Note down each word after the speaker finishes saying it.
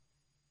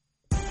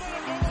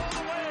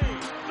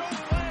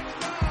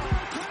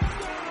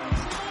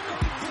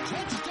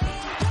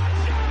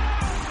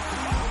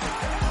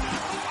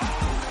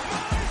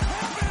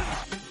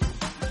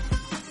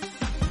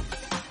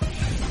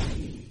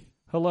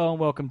Hello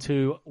and welcome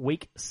to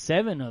Week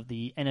 7 of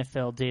the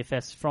NFL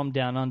DFS From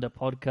Down Under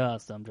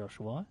podcast. I'm Josh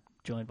Wye,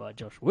 joined by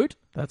Josh Woot.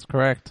 That's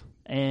correct.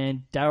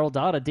 And Darryl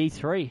Data,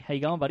 D3. How you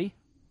going, buddy?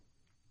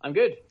 I'm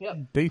good, yeah.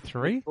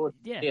 D3?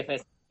 Yeah.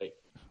 DFS.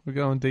 We're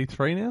going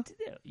D3 now?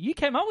 You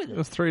came up with it. It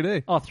was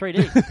 3D. Oh,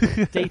 3D.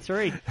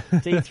 D3.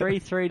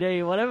 D3,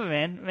 3D, whatever,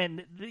 man.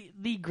 Man,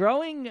 the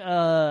growing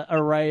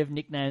array of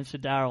nicknames for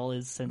Darryl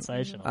is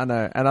sensational. I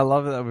know, and I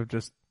love it that we've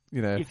just,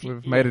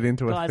 we've made it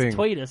into a thing. Guys,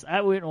 tweet us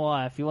at Woot and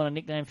Wye if you want a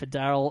nickname for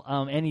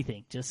Darryl,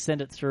 anything. Just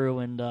send it through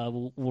and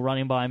we'll run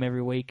him by him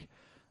every week.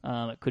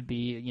 It could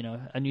be,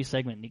 a new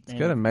segment. It's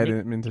good and made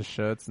it into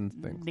shirts and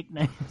things.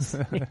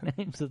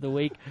 Nicknames of the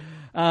week.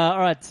 All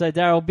right, so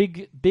Darryl,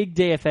 big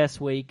DFS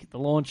week,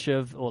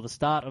 the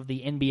start of the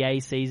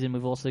NBA season.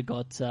 We've also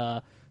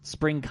got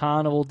Spring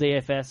Carnival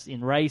DFS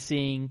in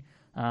racing.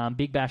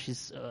 Big Bash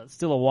is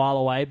still a while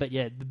away, but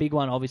yeah, the big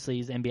one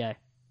obviously is NBA.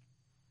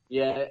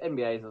 Yeah,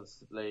 NBA is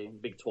obviously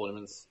big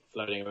tournaments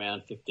floating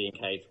around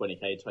 15K,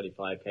 20K,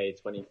 25K,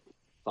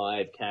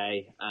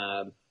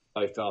 25K.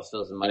 Both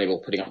DraftStars and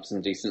Moneyball putting up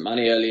some decent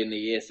money early in the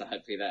year, so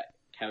hopefully that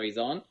carries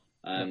on.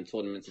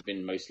 Tournaments have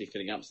been mostly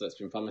filling up, so that's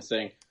been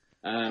promising.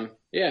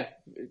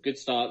 Good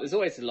start. There's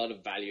always a lot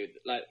of value.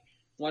 Like,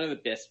 one of the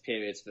best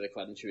periods for the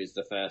country is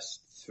the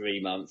first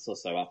 3 months or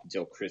so up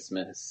until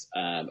Christmas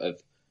of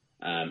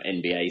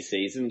NBA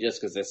season, just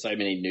because there's so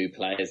many new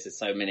players, there's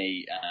so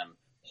many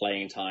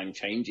playing time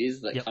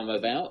changes that come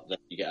about that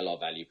you get a lot of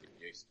value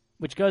produced.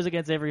 Which goes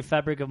against every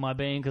fabric of my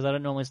being, because I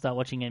don't normally start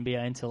watching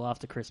NBA until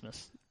after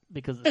Christmas.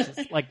 Because it's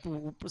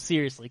just,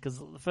 seriously, because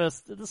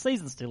the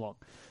season's too long.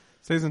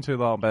 Season too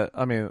long, but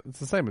I mean, it's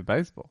the same with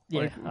baseball.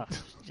 Yeah,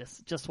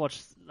 just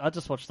watch. I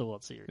just watched the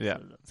World Series. Yeah,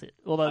 so that's it.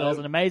 Although there was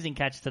an amazing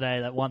catch today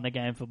that won the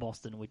game for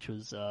Boston, which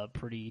was a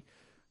pretty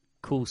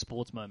cool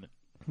sports moment.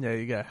 There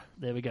you go.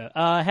 There we go.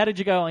 How did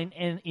you go in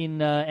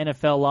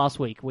NFL last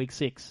week, Week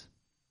 6?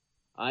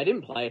 I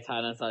didn't play a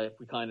ton, as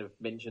we kind of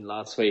mentioned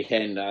last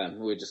weekend.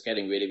 We were just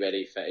getting really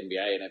ready for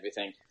NBA and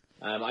everything.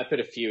 I put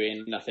a few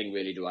in, nothing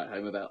really to write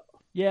home about.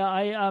 Yeah,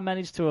 I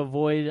managed to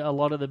avoid a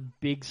lot of the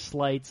big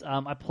slates.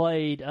 I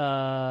played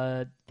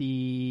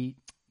the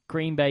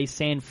Green Bay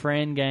San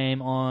Fran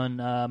game on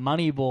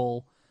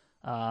Moneyball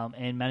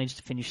and managed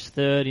to finish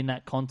third in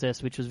that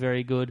contest, which was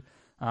very good.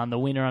 The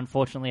winner,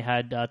 unfortunately,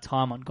 had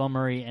Ty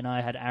Montgomery, and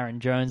I had Aaron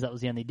Jones. That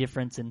was the only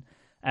difference, and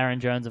Aaron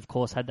Jones, of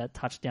course, had that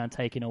touchdown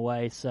taken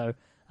away. So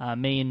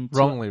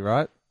wrongly,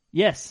 right?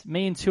 Yes,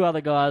 me and two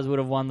other guys would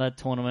have won that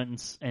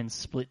tournament and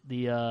split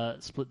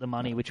the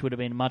money, which would have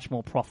been much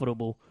more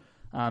profitable.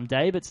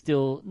 Day, but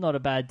still not a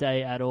bad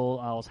day at all.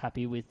 I was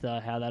happy with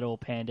how that all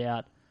panned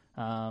out.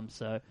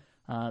 The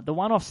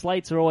one-off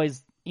slates are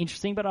always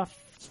interesting, but I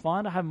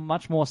find I have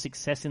much more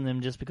success in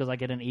them just because I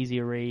get an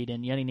easier read,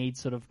 and you only need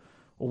sort of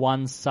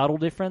one subtle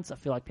difference. I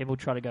feel like people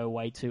try to go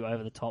way too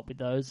over the top with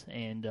those,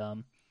 and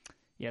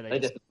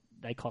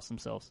they cost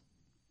themselves.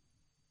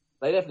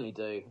 They definitely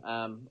do.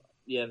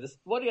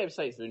 What game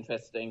slates are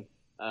interesting.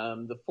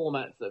 The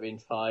formats that have been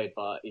tried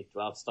by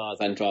DraftStars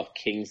and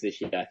DraftKings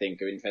this year, I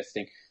think, are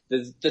interesting.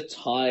 There's the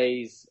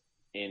ties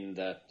in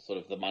the sort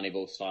of the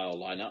Moneyball style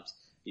lineups.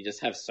 You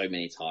just have so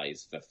many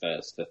ties for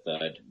first, for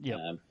third. Yep.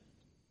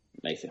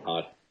 Makes it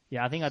hard.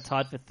 Yeah, I think I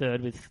tied for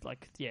third with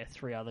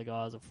three other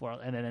guys or four,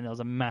 and then there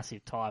was a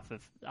massive tie for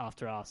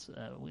after us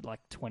with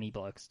 20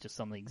 blokes just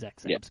on the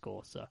exact same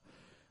score. So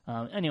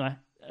anyway,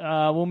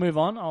 we'll move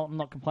on. I'm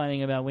not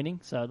complaining about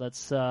winning, so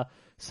let's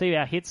see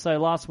our hits. So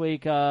last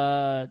week,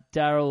 Darryl,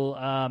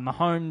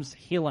 Mahomes,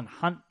 Hill, and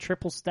Hunt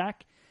triple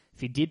stack.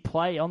 If you did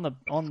play on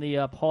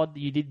the pod,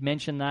 you did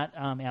mention that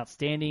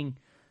outstanding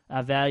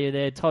value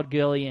there. Todd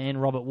Gurley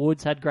and Robert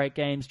Woods had great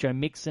games. Joe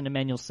Mixon,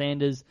 Emmanuel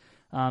Sanders,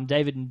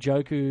 David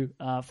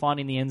Njoku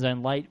finding the end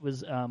zone late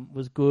was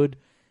good.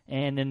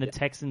 And then the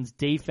Texans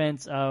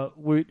defense,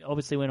 Woot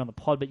obviously went on the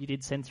pod, but you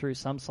did send through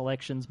some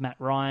selections. Matt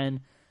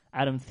Ryan,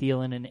 Adam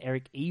Thielen, and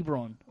Eric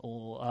Ebron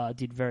all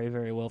did very,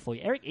 very well for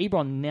you. Eric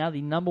Ebron now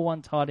the number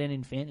one tight end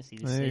in fantasy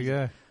this season.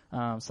 There you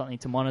go. Something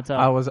to monitor.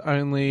 I was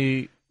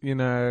only,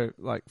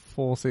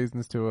 4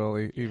 seasons too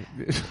early.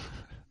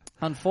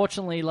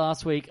 Unfortunately,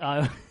 last week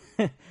I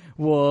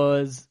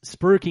was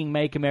spruiking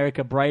Make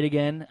America Great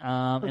Again,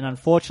 and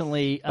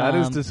unfortunately... that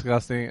is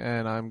disgusting,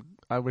 and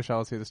I wish I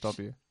was here to stop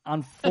you.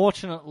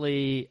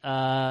 Unfortunately,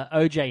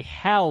 O.J.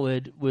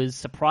 Howard was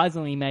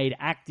surprisingly made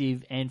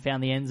active and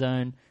found the end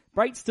zone.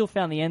 Brait still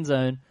found the end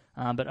zone,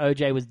 but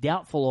OJ was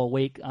doubtful all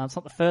week. It's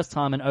not the first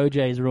time an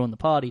OJ has ruined the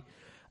party.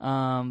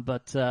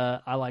 But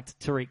I liked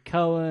Tariq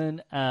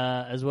Cohen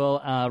as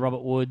well,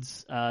 Robert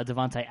Woods,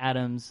 Devontae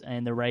Adams,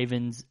 and the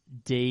Ravens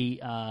D.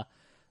 I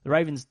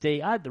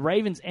had the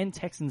Ravens and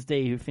Texans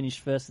D who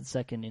finished first and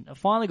second. And I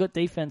finally got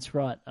defense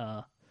right.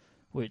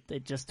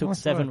 It just took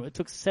It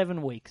took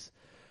 7 weeks.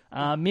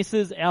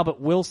 Misses Albert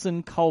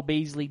Wilson, Cole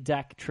Beasley,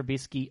 Dak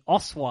Trubisky,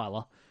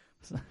 Osweiler.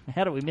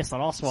 How did we miss on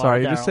Osweiler?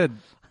 Sorry, you Darryl? just said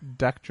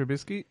Dak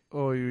Trubisky?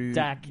 Or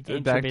Dak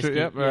and Trubisky.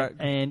 Yep, right.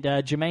 And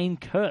Jermaine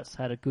Kearse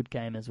had a good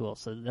game as well.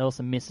 So there were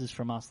some misses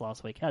from us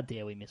last week. How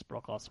dare we miss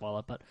Brock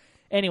Osweiler? But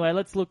Anyway,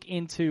 let's look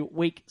into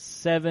Week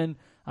 7.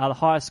 The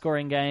highest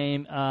scoring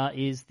game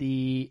is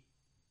the...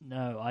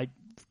 No, I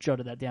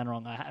jotted that down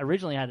wrong. I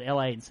originally had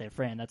LA and San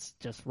Fran. That's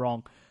just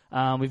wrong.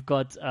 We've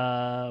got,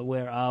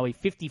 where are we?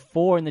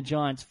 54 in the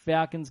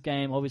Giants-Falcons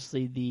game.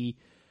 Obviously, the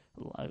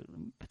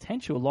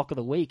potential lock of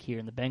the week here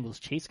in the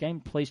Bengals-Chiefs game.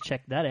 Please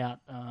check that out.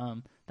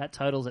 That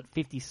total's at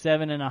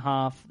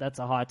 57.5. That's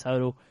a high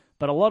total.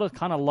 But a lot of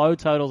kind of low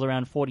totals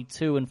around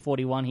 42 and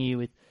 41 here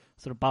with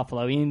sort of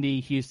Buffalo,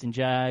 Indy, Houston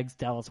Jags,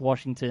 Dallas,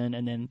 Washington,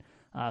 and then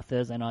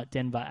Thursday night,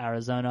 Denver,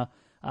 Arizona.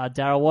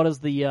 Darryl,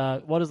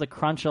 what is the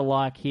cruncher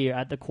like here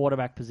at the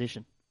quarterback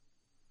position?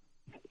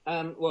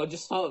 Well,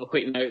 just start with a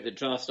quick note that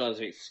Draft Stars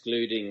are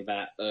excluding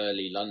that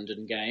early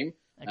London game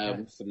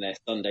from their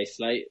Sunday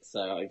slate,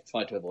 so I've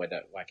tried to avoid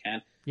that where I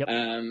can.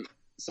 Yep.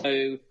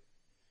 So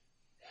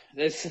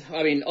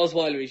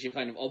Osweiler is your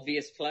kind of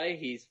obvious play.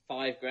 He's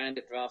 $5,000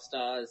 at Draft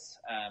Stars.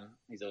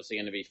 He's obviously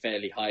going to be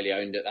fairly highly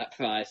owned at that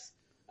price.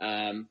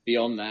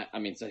 Beyond that,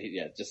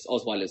 just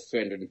Osweiler's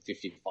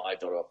 $355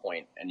 a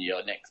point, and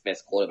your next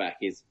best quarterback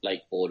is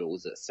Blake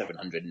Bortles at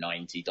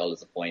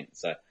 $790 a point.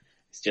 So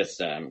it's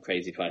just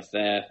crazy price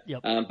there.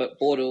 Yep. But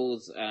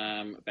Bortles,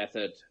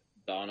 Beathard,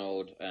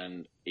 Darnold,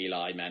 and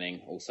Eli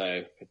Manning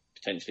also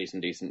potentially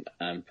some decent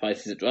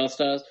prices at Draft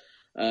Stars.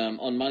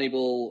 On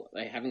Moneyball,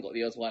 they haven't got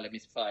the Osweiler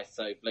mispriced,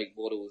 so Blake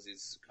Bortles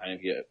is kind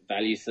of your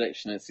value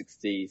selection at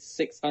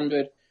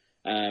 6,600.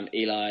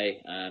 Eli,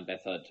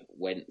 Beathard,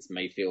 Wentz,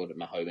 Mayfield, and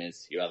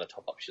Mahomes, your other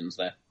top options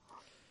there.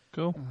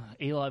 Cool.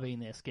 Eli being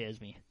there scares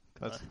me.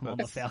 On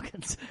the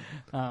Falcons.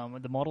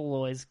 The model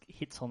always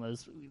hits on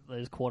those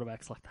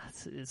quarterbacks like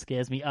that. It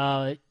scares me.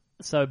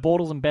 So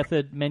Bortles and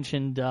Beathard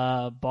mentioned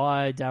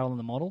by Darryl in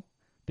the model.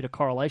 Bit of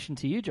correlation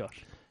to you,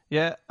 Josh.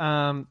 Yeah,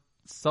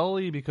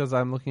 solely because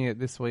I'm looking at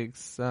this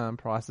week's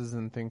prices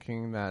and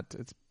thinking that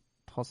it's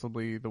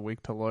possibly the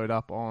week to load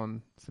up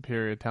on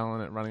superior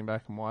talent at running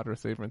back and wide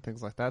receiver and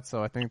things like that.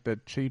 So I think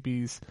that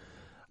cheapies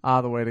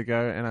are the way to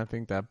go, and I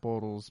think that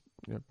Bortles,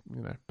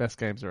 best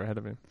games are ahead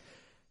of him.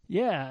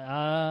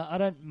 Yeah, I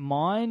don't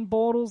mind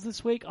Bortles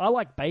this week. I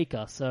like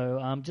Baker,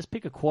 so just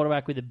pick a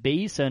quarterback with a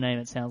B surname.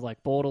 It sounds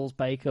like Bortles,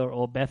 Baker,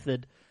 or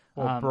Beathard.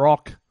 Or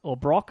Brock. Or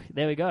Brock.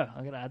 There we go.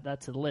 I'm going to add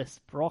that to the list.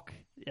 Brock.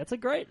 That's a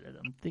great...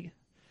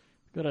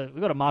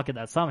 We've got to market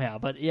that somehow.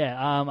 But yeah,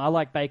 I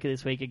like Baker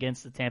this week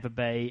against the Tampa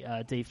Bay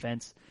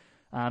defense.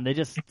 They're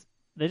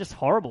just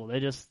horrible.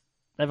 They've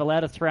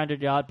allowed a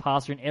 300-yard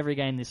passer in every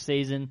game this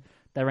season.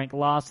 They rank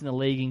last in the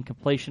league in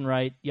completion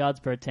rate, yards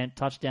per attempt,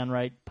 touchdown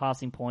rate,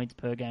 passing points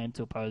per game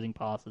to opposing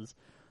passers.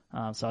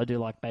 So I do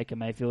like Baker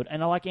Mayfield.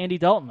 And I like Andy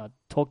Dalton. I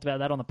talked about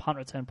that on the Punt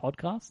Return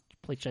podcast.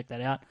 Please check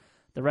that out.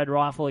 The Red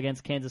Rifle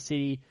against Kansas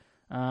City.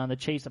 The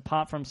Chiefs,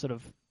 apart from sort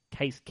of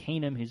Case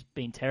Keenum, who's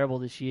been terrible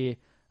this year,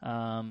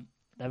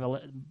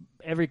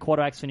 every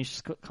quarterback's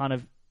finished kind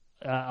of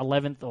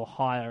 11th or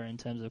higher in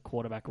terms of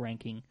quarterback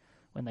ranking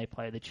when they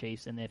play the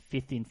Chiefs, and they're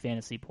 5th in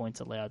fantasy points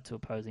allowed to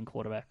opposing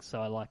quarterbacks. So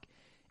I like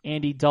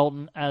Andy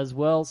Dalton as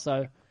well.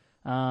 So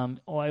I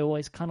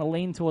always kind of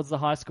lean towards the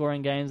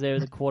high-scoring games there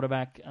with the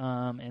quarterback,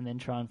 and then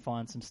try and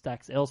find some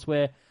stacks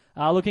elsewhere.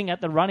 Looking at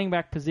the running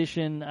back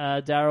position,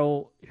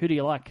 Darryl, who do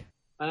you like?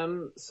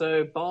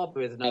 So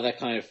Barber is another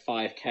kind of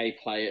 5K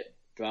play at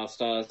Draft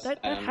Stars.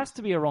 That has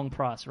to be a wrong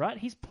price, right?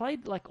 He's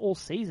played like all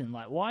season.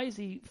 Like, why is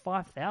he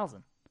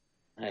 5,000?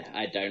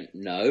 I don't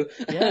know.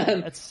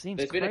 Yeah, that seems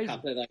There's crazy. been a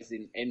couple of those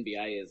in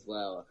NBA as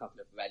well. A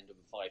couple of random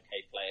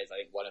 5K players. I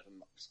think one of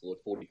them scored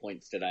 40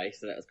 points today,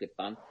 so that was good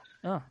fun.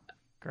 Oh,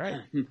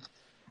 great.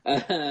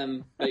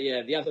 But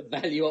yeah, the other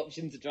value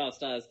options at Draft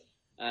Stars: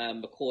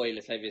 McCoy,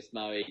 Latavius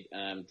Murray,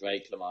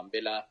 Drake, Lamar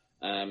Miller.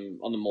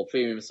 On the more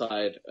premium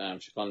side,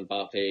 Shaquan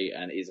Barkley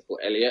and Ezekiel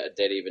Elliott are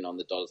dead even on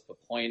the dollars per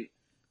point.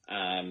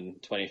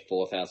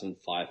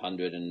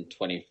 24,500 and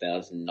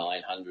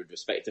 20,900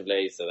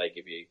 respectively. So they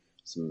give you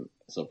some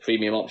sort of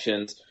premium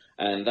options.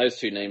 And those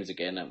two names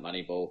again at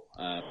Moneyball,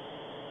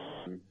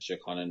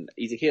 Shaquan and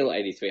Ezekiel,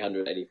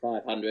 8,300,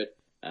 8,500.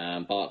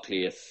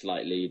 Barkley a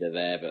slight leader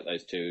there, but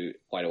those two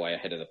quite a way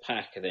ahead of the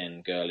pack. And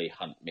then Gurley,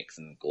 Hunt,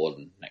 Mixon,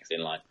 Gordon next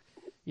in line.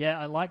 Yeah,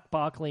 I like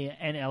Barkley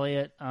and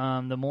Elliott.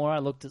 The more I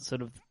looked at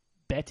sort of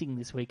betting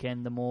this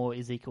weekend, the more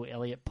Ezekiel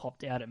Elliott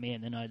popped out at me.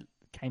 And then I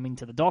came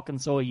into the doc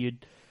and saw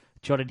you'd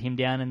jotted him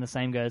down, and the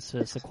same goes for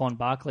Saquon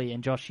Barkley.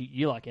 And Josh,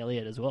 you like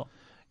Elliott as well.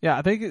 Yeah,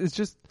 I think he's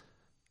just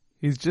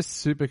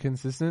super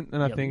consistent,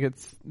 and I think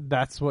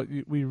that's what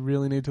we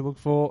really need to look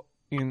for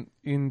in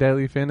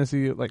daily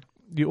fantasy. Like,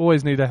 you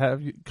always need to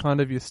have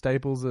kind of your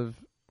staples of,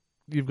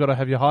 you've got to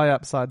have your high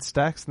upside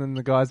stacks, and then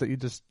the guys that you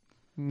just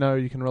know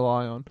you can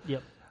rely on.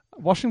 Yep.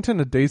 Washington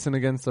are decent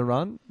against the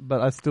run, but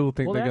I still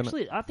think they're going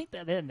to... I think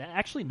that they're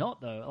actually not,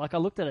 though. Like, I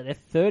looked at it,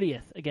 they're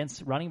 30th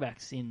against running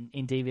backs in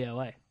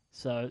DVOA.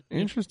 So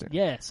interesting.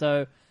 Yeah,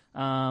 so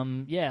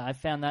I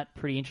found that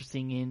pretty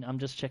interesting. I'm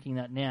just checking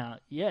that now.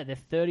 Yeah, they're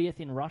 30th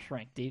in rush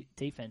rank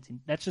defense.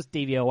 That's just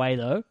DVOA,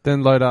 though.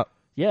 Then load up.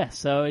 Yeah,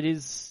 so it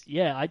is...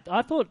 Yeah,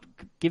 I thought,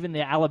 given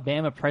their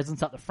Alabama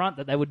presence up the front,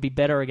 that they would be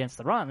better against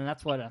the run, and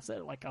that's what I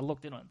said. Like, I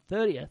looked in on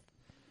 30th.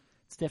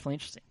 It's definitely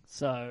interesting.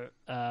 So,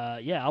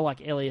 I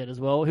like Elliott as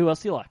well. Who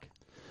else do you like?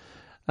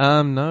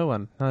 No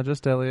one. No,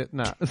 just Elliott.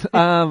 No.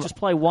 Just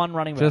play one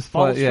running back.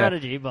 Bold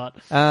strategy, but...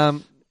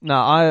 No,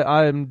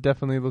 I'm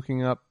definitely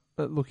looking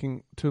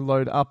to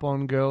load up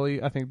on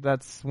Gurley. I think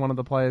that's one of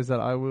the players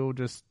that I will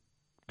just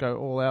go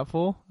all out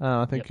for.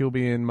 I think he'll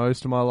be in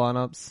most of my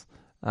lineups.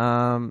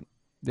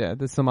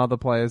 There's some other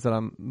players that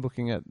I'm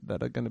looking at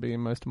that are going to be in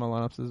most of my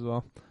lineups as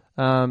well.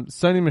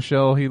 Sony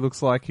Michel, he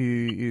looks like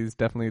he is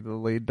definitely the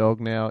lead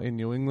dog now in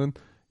New England.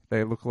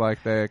 They look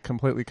like they're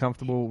completely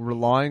comfortable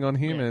relying on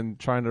him and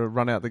trying to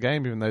run out the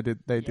game, even though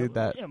they did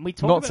that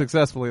not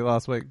successfully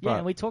last week. Yeah,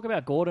 and we talk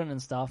about Gordon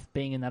and stuff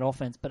being in that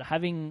offense, but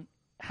having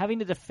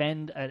to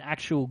defend an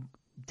actual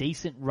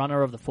decent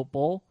runner of the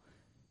football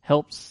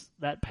helps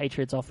that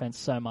Patriots offense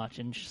so much,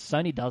 and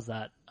Sony does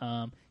that.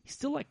 He's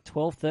still like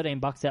 $12,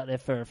 $13 out there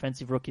for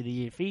Offensive Rookie of the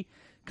Year. If he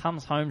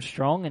comes home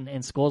strong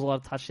and scores a lot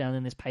of touchdowns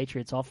in this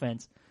Patriots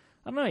offense,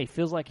 I don't know, he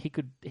feels like he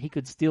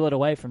could steal it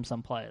away from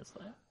some players.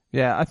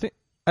 Yeah, I think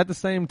at the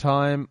same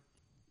time,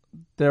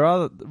 there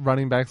are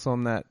running backs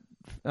on that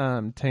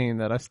team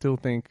that I still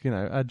think,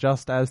 are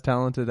just as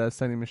talented as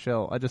Sony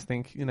Michel. I just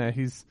think,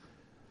 he's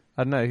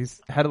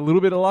had a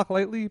little bit of luck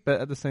lately,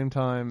 but at the same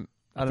time,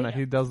 I don't know,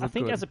 he does look good.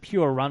 I think as a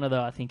pure runner,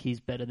 though, I think he's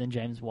better than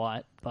James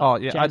White. But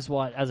James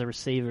White as a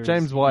receiver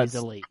is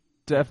elite.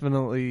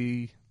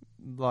 Definitely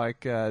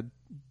like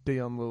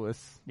Dion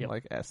Lewis,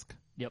 esque.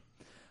 Yep.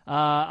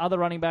 Other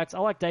running backs, I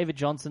like David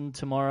Johnson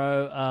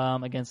tomorrow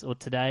or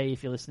today,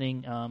 if you're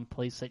listening.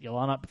 Please set your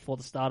lineup before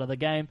the start of the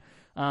game.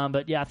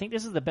 I think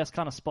this is the best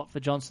kind of spot for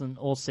Johnson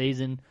all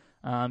season.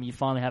 You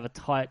finally have a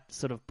tight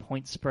sort of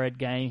point spread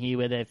game here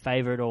where they're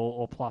favourite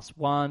or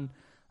 +1.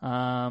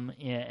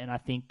 And I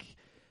think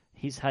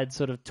he's had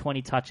sort of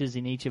 20 touches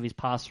in each of his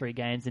past 3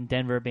 games, and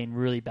Denver have been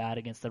really bad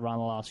against the run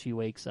the last few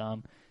weeks,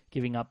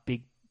 giving up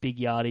big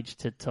yardage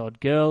to Todd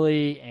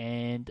Gurley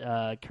and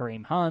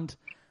Kareem Hunt.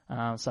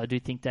 So I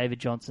do think David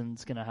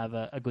Johnson's going to have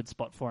a good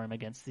spot for him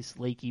against this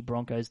leaky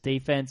Broncos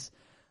defense.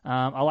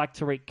 I like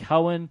Tariq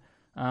Cohen.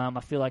 I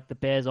feel like the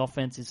Bears'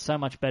 offense is so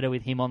much better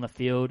with him on the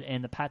field,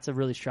 and the Pats have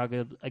really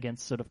struggled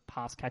against sort of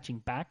pass-catching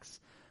backs.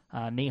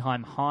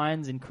 Nyheim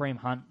Hines and Kareem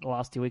Hunt the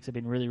last 2 weeks have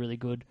been really, really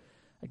good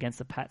against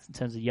the Pats in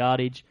terms of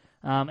yardage.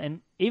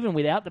 And even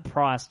without the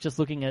price, just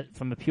looking at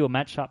from a pure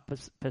matchup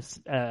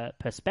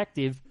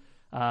perspective,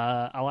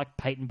 I like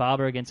Peyton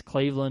Barber against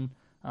Cleveland.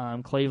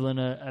 Cleveland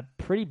are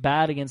pretty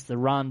bad against the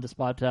run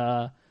despite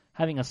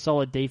having a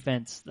solid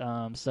defense.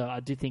 So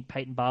I do think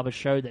Peyton Barber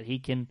showed that he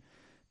can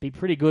be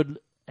pretty good,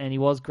 and he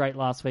was great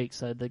last week.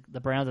 So the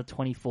Browns are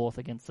 24th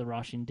against the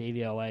rush in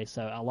DVOA.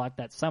 So I like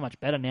that so much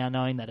better now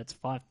knowing that it's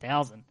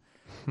 5,000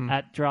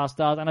 at Draft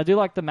Stars. And I do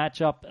like the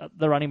matchup,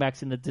 the running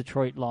backs in the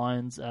Detroit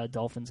Lions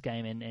Dolphins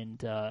game, and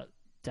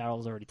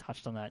Darryl's already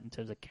touched on that in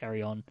terms of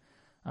carry on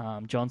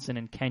Johnson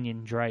and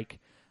Kenyon Drake.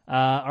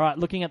 All right,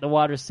 looking at the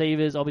wide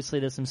receivers, obviously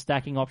there's some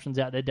stacking options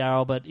out there,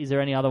 Darryl, but is there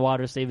any other wide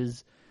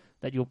receivers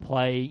that you'll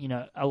play,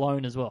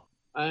 alone as well?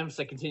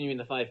 So continuing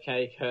the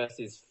 5K, Curse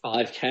is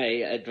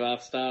 5K at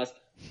Draft Stars.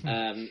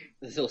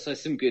 There's also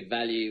some good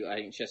value. I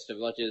think Chester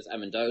Rogers,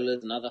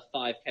 Amendola's another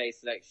 5K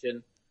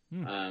selection.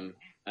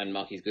 And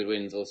Marquise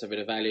Goodwin's also a bit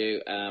of value.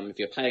 If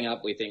you're playing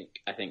up, I think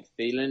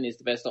Thielen is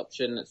the best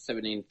option at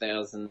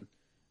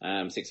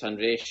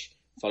 17,600-ish.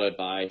 Followed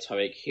by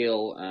Tyreek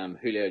Hill.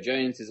 Julio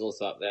Jones is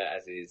also up there,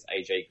 as is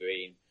AJ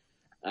Green.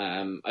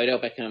 Odell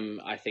Beckham,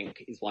 I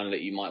think, is one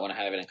that you might want to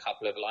have in a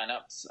couple of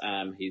lineups.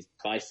 He's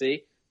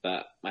pricey,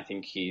 but I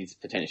think he's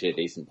potentially a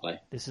decent play.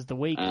 This is the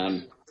week.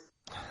 And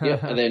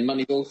then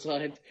Moneyball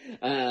side.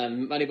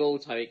 Moneyball,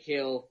 Tyreek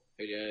Hill,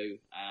 Julio,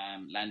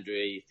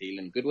 Landry,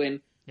 Thielen,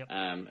 Goodwin. Yep.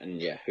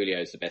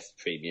 Julio's the best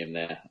premium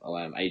there.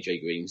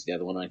 AJ Green's the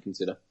other one I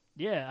consider.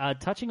 Yeah,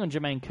 touching on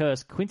Jermaine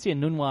Kearse, Quincy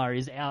Enunwa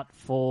is out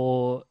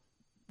for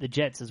the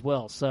Jets as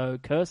well. So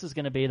Kearse is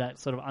going to be that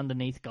sort of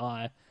underneath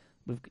guy.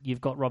 You've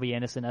got Robbie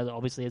Anderson as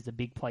the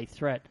big play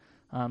threat.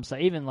 So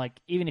even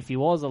if he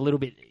was a little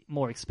bit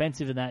more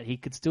expensive than that, he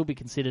could still be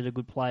considered a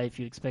good play if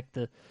you expect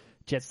the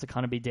Jets to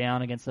kind of be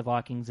down against the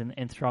Vikings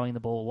and throwing the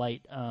ball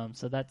late.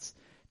 So that's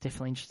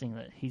definitely interesting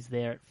that he's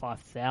there at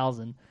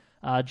 5,000.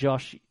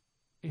 Josh,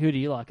 who do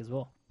you like as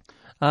well?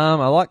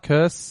 I like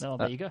Kearse. Oh,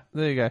 there you go.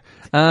 There you go.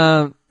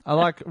 I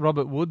like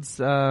Robert Woods.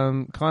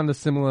 Kind of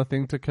similar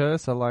thing to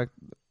Kearse. I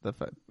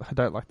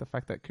don't like the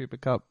fact that Cooper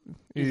Kupp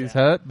is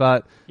hurt,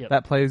 but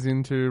that plays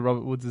into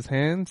Robert Woods'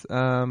 hands.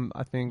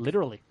 I think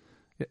literally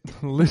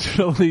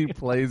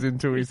plays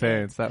into his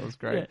hands. That was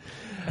great.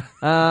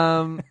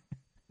 I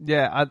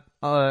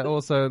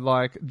also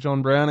like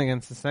John Brown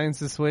against the Saints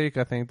this week.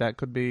 I think that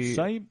could be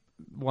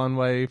one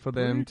way for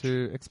them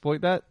to exploit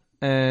that.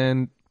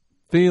 And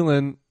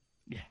Thielen,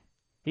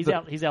 he's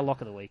our lock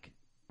of the week.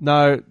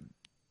 No.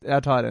 Our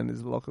tight end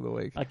is the lock of the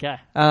week. Okay.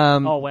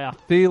 Oh, wow.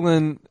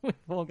 Thielen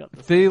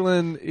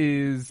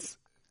is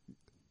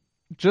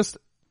just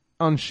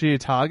on sheer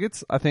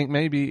targets. I think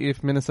maybe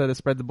if Minnesota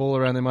spread the ball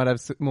around, they might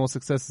have more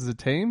success as a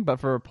team.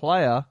 But for a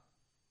player,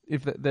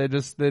 if they're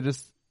just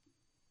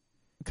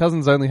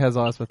Cousins only has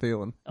eyes for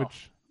Thielen,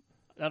 which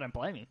I don't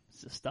blame him.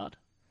 He's a stud.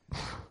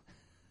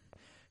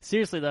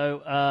 Seriously,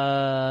 though,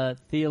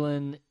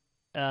 Thielen,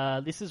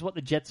 this is what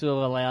the Jets have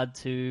allowed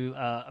to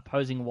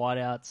opposing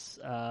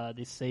wideouts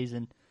this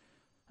season.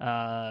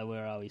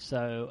 Where are we?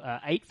 So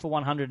 8 for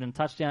 100 and a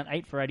touchdown,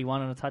 8 for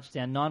 81 and a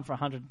touchdown, 9 for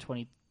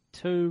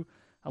 122,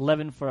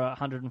 11 for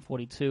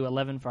 142,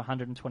 11 for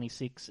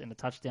 126 and a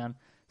touchdown,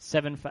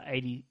 7 for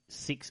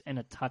 86 and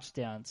a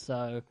touchdown.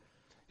 So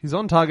he's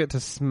on target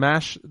to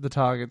smash the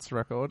targets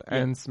record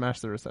and smash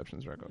the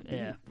receptions record.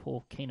 Yeah,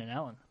 poor Keenan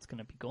Allen. It's going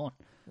to be gone.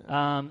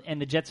 Yeah.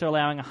 And the Jets are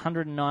allowing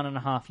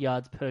 109.5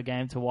 yards per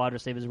game to wide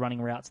receivers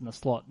running routes in the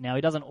slot. Now,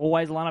 he doesn't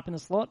always line up in the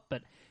slot,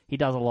 but he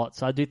does a lot.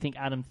 So I do think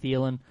Adam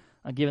Thielen,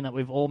 given that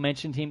we've all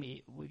mentioned him,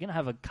 we're going to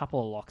have a couple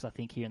of locks, I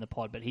think, here in the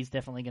pod, but he's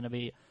definitely going to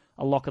be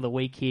a lock of the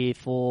week here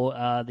for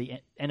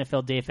the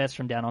NFL DFS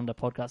from Down Under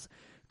podcast.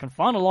 Can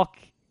find a lock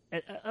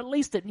at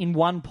least in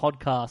one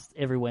podcast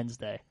every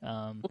Wednesday.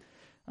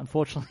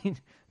 Unfortunately,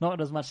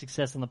 not as much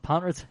success on the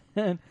punt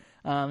return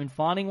in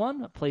finding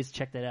one. Please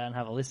check that out and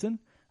have a listen.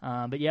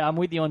 But yeah, I'm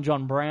with you on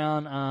John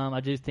Brown. I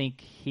do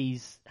think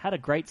he's had a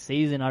great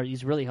season.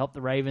 He's really helped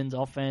the Ravens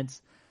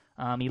offense.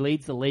 He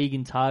leads the league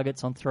in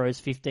targets on throws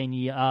 15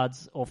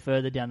 yards or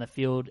further down the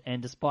field.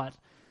 And despite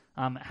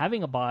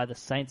having a bye, the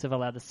Saints have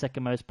allowed the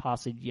second most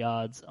passing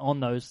yards on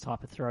those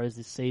type of throws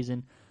this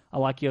season. I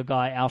like your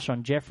guy,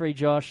 Alshon Jeffrey,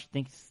 Josh. I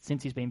think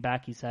since he's been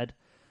back, he's had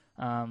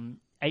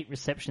 8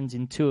 receptions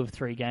in 2 of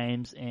 3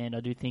 games. And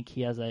I do think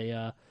he has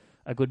a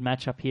good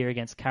matchup here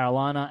against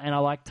Carolina. And I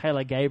like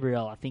Taylor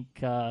Gabriel. I think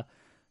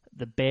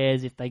the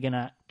Bears, if they're going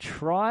to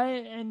try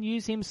and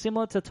use him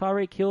similar to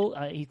Tyreek Hill,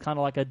 he's kind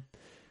of like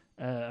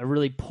a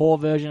really poor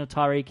version of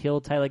Tyreek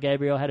Hill. Taylor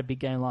Gabriel had a big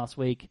game last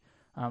week.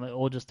 It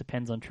all just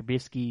depends on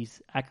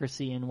Trubisky's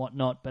accuracy and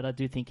whatnot, but I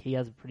do think he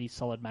has a pretty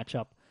solid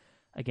matchup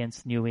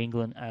against New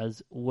England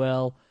as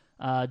well.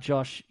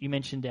 Josh, you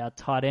mentioned our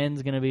tight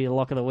end's going to be a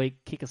lock of the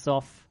week. Kick us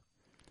off.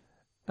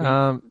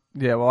 Yeah,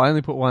 well, I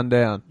only put one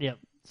down. Yep.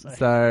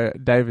 So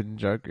David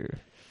Njoku.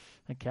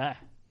 Okay.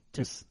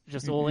 Just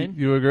all in?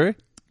 You agree?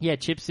 Yeah,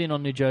 chips in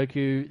on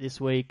Njoku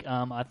this week.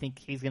 I think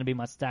he's going to be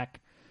my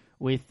stack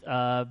with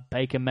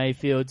Baker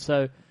Mayfield.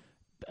 So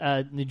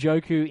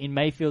Njoku in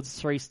Mayfield's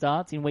 3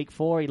 starts. In Week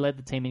 4, he led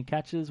the team in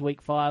catches.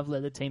 Week 5,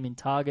 led the team in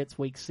targets.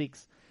 Week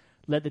 6,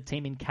 led the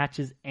team in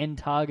catches and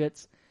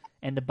targets.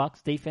 And the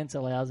Bucs defense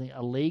allows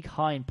a league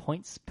high in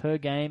points per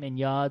game and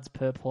yards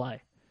per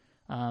play.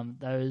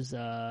 Those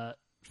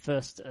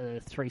first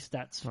 3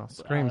 stats.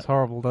 Screams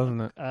horrible,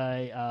 doesn't it?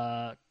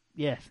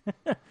 Yeah.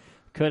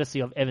 Courtesy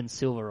of Evan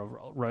Silver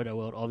of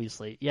RotoWorld,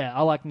 obviously. Yeah,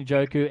 I like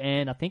Njoku,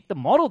 and I think the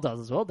model does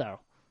as well, Darryl.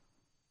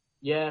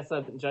 Yeah,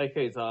 so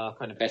Njoku's our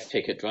kind of best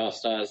pick at Draft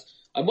Stars.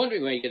 I'm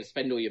wondering where you're going to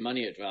spend all your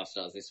money at Draft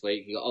Stars this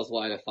week. You've got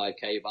Osweiler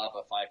 5K,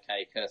 Barber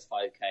 5K, Curse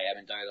 5K,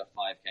 Amendola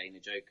 5K,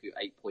 Njoku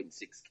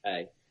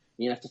 8.6K.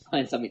 You have to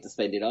find something to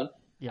spend it on.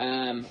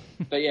 Yeah.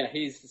 But yeah,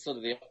 he's sort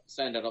of the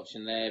standout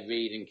option there.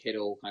 Reed and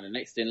Kittle kind of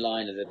next in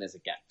line, and then there's a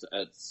gap to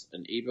Ertz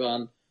and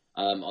Ebron.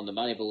 On the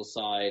Moneyball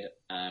side,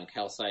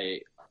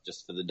 Kelsey,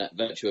 just for the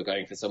virtue of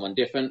going for someone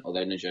different,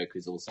 although Njoku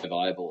is also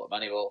viable at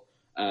Moneyball.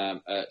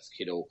 Ertz,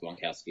 Kittle,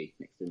 Gronkowski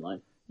next in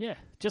line. Yeah,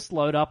 just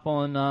load up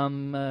on,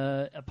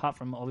 apart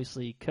from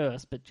obviously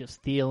Curse, but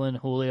just Thielen,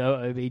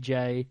 Julio,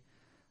 OBJ.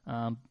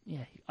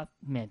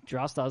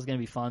 Draft Star is going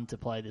to be fun to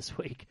play this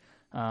week.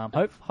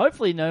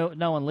 Hopefully no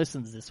one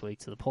listens this week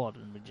to the pod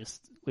and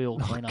we all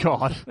clean up.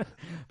 God.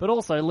 But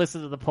also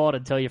listen to the pod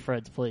and tell your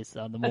friends, please.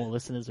 The more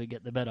listeners we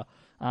get, the better.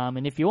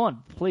 And if you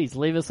want, please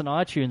leave us an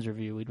iTunes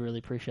review. We'd really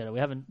appreciate it. We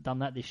haven't done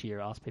that this year.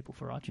 Ask people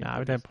for iTunes. No,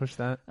 we don't push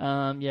that.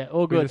 Yeah,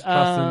 all good. We just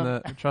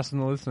trust in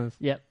the listeners.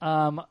 Yeah.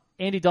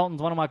 Andy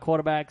Dalton's one of my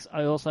quarterbacks.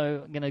 I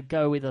also going to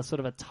go with a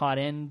sort of a tight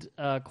end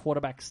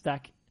quarterback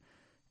stack.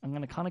 I'm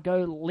going to kind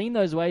of lean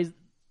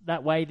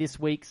that way this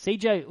week.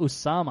 CJ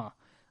Usama.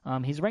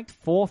 He's ranked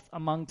 4th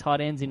among tight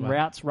ends in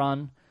routes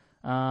run,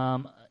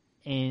 and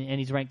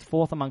he's ranked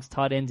 4th amongst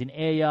tight ends in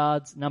air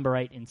yards, number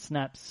 8 in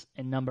snaps,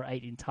 and number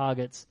 8 in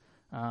targets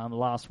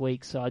last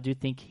week. So I do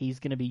think he's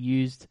going to be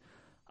used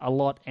a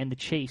lot. And the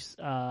Chiefs,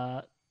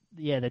 they're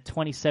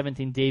 27th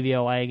in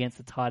DVOA against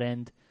the tight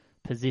end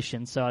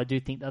position. So I do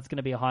think that's going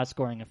to be a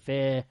high-scoring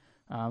affair.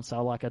 So I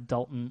like a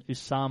Dalton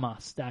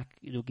Usama stack.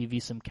 It'll give you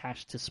some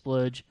cash to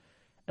splurge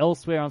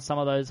elsewhere on some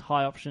of those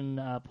high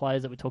option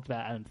players that we talked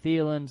about, Adam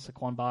Thielen,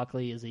 Saquon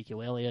Barkley,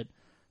 Ezekiel Elliott.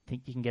 I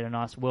think you can get a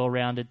nice,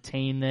 well-rounded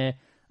team there.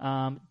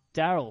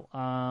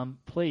 Darryl,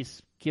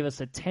 please give us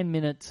a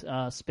 10-minute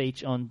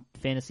speech on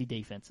fantasy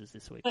defenses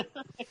this week.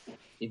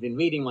 You've been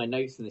reading my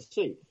notes in this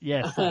sheet.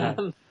 Yes.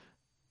 So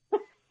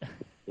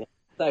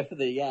for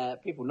the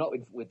people not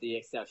with the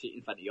Excel sheet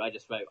in front of you, I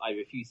just wrote, I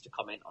refuse to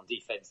comment on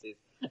defenses.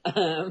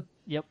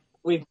 Yep.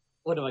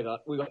 What have I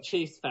got? We've got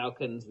Chiefs,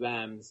 Falcons,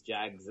 Rams,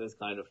 Jags as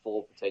kind of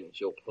 4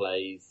 potential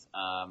plays.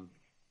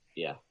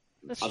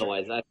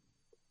 Otherwise, that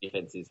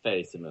defense is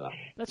fairly similar.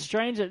 That's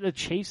strange that the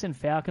Chiefs and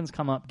Falcons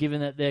come up,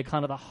 given that they're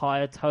kind of the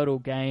higher total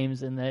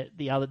games and that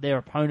their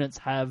opponents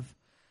have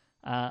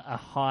a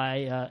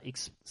high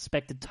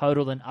expected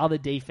total than other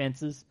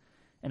defenses.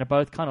 and are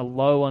both kind of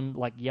low on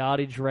like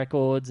yardage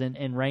records and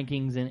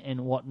rankings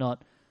and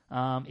whatnot.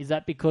 Is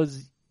that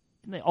because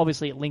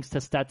obviously it links to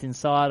Stats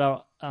Insider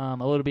a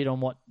little bit on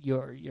what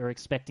you're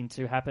expecting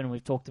to happen?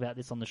 We've talked about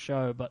this on the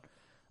show, but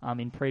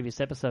in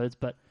previous episodes.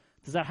 But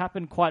does that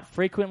happen quite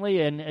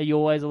frequently? And are you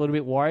always a little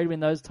bit worried when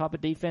those type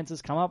of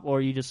defenses come up, or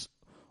are you just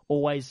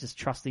always just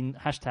trusting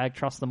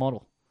 #trust the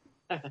model?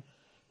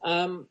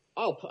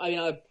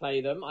 I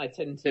play them. I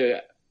tend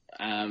to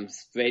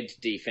spread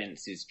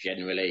defenses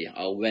generally.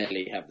 I'll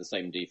rarely have the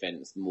same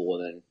defense more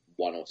than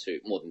two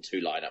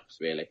lineups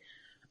really.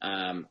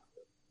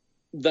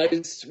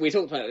 We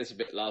talked about this a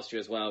bit last year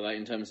as well, right,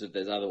 in terms of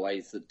there's other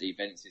ways that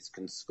defenses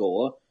can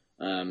score.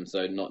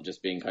 So not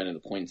just being kind of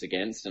the points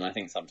against, and I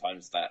think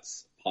sometimes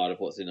that's part of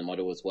what's in the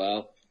model as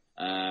well.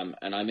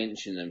 And I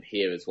mention them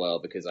here as well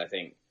because I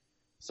think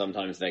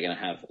sometimes they're going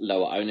to have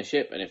lower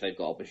ownership, and if they've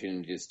got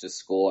opportunities to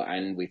score,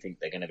 and we think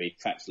they're going to be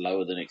perhaps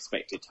lower than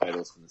expected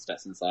totals from the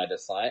Stats Insider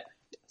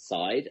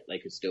side, they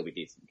could still be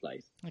decent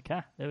plays.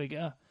 Okay, there we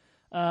go.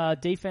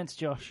 Defense,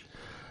 Josh.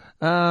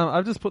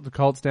 I've just put the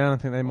Colts down. I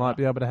think they might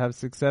be able to have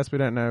success. We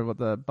don't know what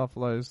the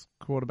Buffalo's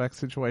quarterback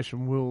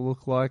situation will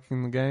look like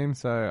in the game,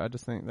 so I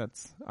just think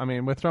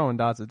we're throwing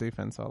darts at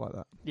defense, so I like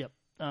that. Yep.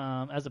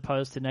 As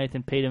opposed to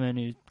Nathan Peterman,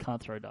 who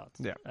can't throw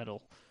darts at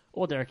all.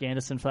 Or Derek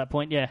Anderson for that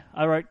point. Yeah,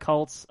 I wrote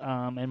Colts,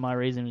 and my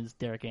reason is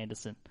Derek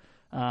Anderson.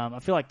 I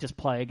feel like just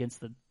play against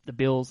the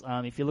Bills.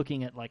 If you're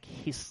looking at like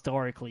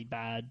historically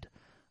bad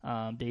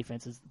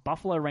defenses,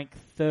 Buffalo rank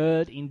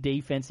 3rd in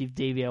defensive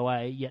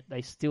DVOA, yet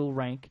they still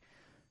rank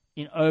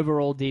in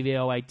overall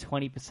DVOA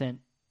 20%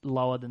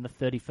 lower than the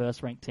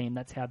 31st ranked team.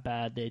 That's how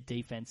bad their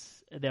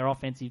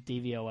offensive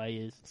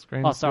DVOA is.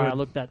 I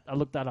looked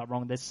that up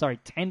wrong. They're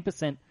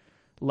 10%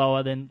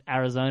 lower than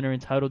Arizona in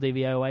total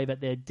DVOA,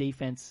 but their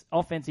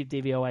offensive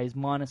DVOA is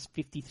minus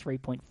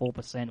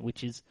 53.4%,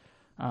 which is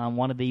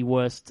one of the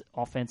worst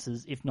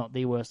offenses, if not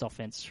the worst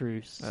offense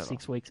through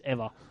 6 weeks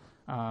ever,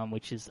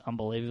 which is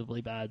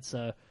unbelievably bad.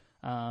 So,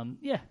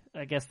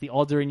 I guess the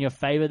odds are in your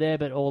favor there,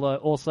 but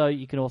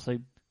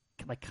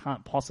they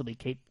can't possibly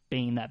keep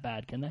being that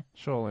bad, can they?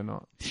 Surely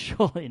not.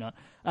 Surely not.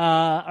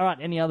 All right,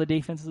 any other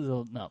defenses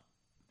or no?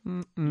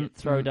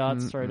 Throw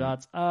darts.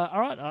 All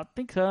right, I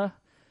think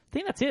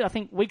that's it. I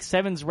think week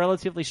 7's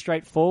relatively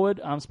straightforward,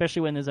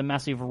 especially when there's a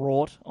massive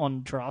rort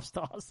on draft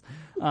stars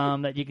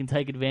that you can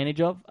take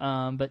advantage of.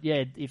 But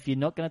yeah, if you're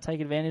not going to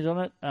take advantage on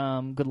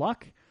it, good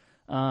luck,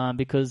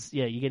 because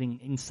you're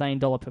getting insane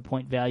dollar per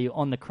point value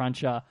on the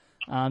cruncher.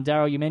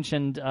 Darryl, you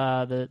mentioned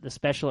the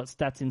special at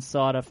Stats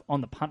Insider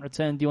on the punt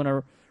return. Do you want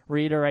to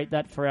reiterate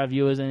that for our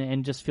viewers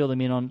and just fill them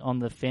in on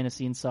the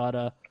Fantasy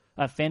Insider,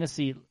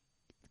 Fantasy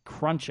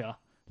Cruncher?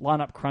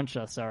 Lineup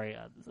Cruncher, sorry.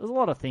 There's a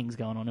lot of things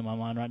going on in my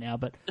mind right now,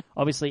 but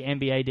obviously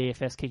NBA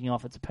DFS kicking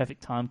off. It's a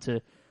perfect time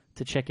to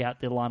check out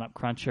the Lineup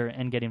Cruncher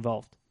and get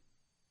involved.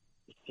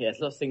 Yeah, there's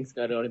lots of things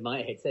going on in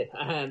my head too.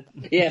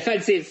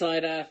 Fantasy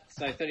Insider,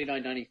 so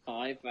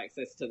 $39.95 for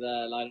access to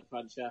the Lineup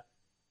Cruncher.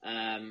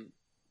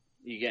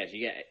 You get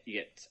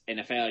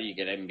NFL, you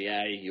get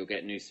NBA, you'll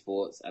get new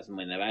sports as and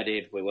when they're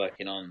added. We're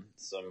working on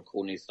some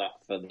cool new stuff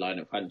for the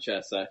Lineup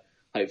Cruncher, so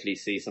hopefully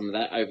see some of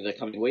that over the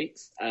coming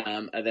weeks.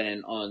 And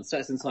then on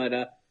Stats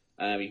Insider,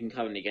 you can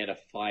currently get a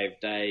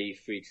 5-day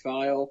free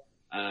trial.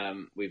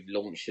 We've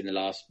launched in the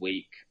last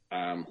week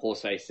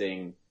horse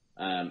racing,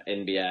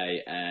 NBA,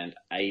 and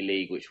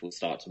A-League, which will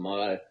start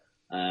tomorrow.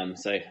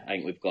 So I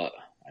think we've got,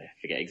 I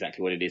forget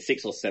exactly what it is,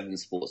 6 or 7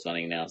 sports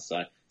running now.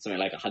 So something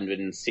like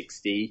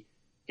 160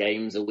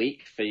 games a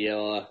week for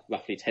your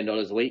roughly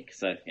 $10 a week.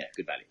 So yeah,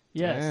 good value.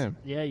 Yes. Damn.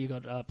 Yeah, you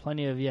got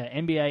plenty of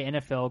NBA,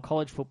 NFL,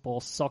 college football,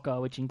 soccer,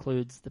 which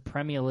includes the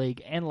Premier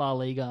League and La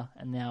Liga,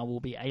 and now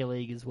will be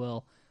A-League as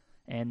well.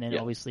 And then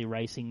obviously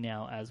racing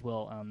now as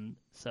well.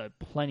 So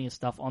plenty of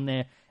stuff on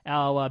there.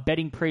 Our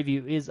betting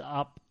preview is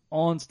up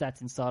on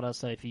Stats Insider,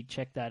 so if you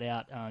check that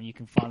out, you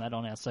can find that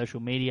on our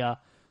social media,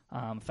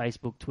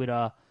 Facebook,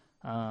 Twitter,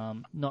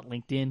 not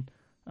LinkedIn.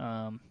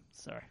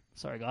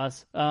 Sorry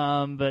guys.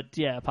 But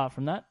yeah, apart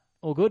from that,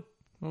 all good.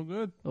 All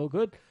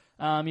good.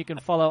 You can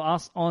follow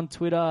us on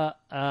Twitter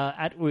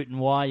at Woot and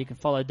Wye. You can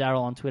follow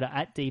Darryl on Twitter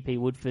at DP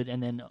Woodford,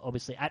 and then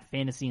obviously at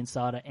Fantasy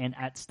Insider and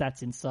at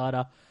Stats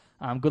Insider.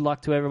 Good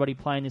luck to everybody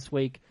playing this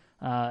week.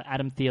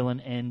 Adam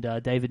Thielen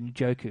and David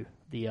Njoku,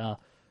 the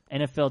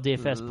NFL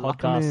DFS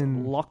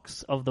podcast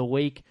locks of the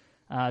week.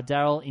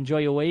 Darryl, enjoy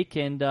your week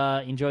and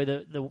enjoy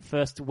the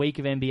first week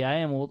of NBA,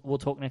 and we'll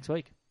talk next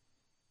week.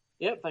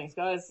 Yep, thanks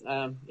guys.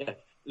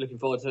 Looking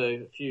forward to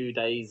a few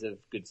days of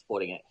good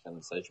sporting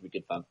action, so it should be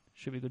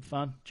good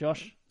fun.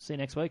 Josh, see you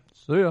next week.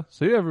 See ya.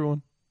 See you,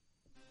 everyone.